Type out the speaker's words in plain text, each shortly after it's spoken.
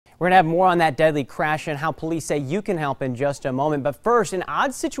We're going to have more on that deadly crash and how police say you can help in just a moment. But first, an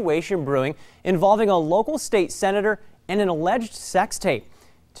odd situation brewing involving a local state senator and an alleged sex tape.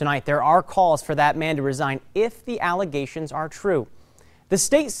 Tonight, there are calls for that man to resign if the allegations are true. The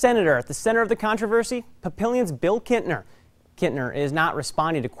state senator at the center of the controversy, Papillion's Bill Kintner. Kintner is not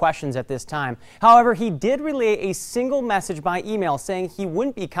responding to questions at this time. However, he did relay a single message by email saying he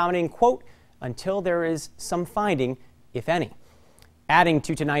wouldn't be commenting, quote, until there is some finding, if any. Adding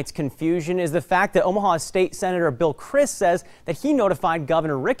to tonight's confusion is the fact that Omaha State Senator Bill Criss says that he notified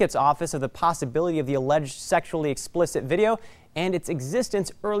Governor Ricketts' office of the possibility of the alleged sexually explicit video and its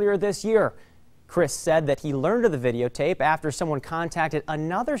existence earlier this year. Criss said that he learned of the videotape after someone contacted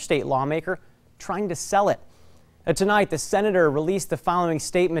another state lawmaker trying to sell it. Tonight, the senator released the following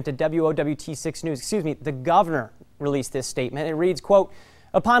statement to WOWT6 News. The governor released this statement. It reads, quote,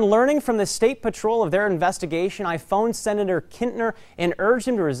 upon learning from the State Patrol of their investigation, I phoned Senator Kintner and urged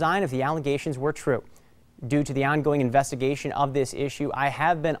him to resign if the allegations were true. Due to the ongoing investigation of this issue, I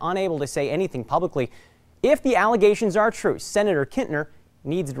have been unable to say anything publicly. If the allegations are true, Senator Kintner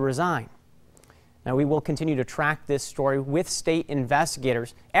needs to resign. Now, we will continue to track this story with state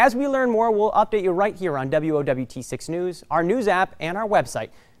investigators. As we learn more, we'll update you right here on WOWT6 News, our news app, and our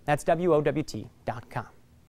website. That's WOWT.com.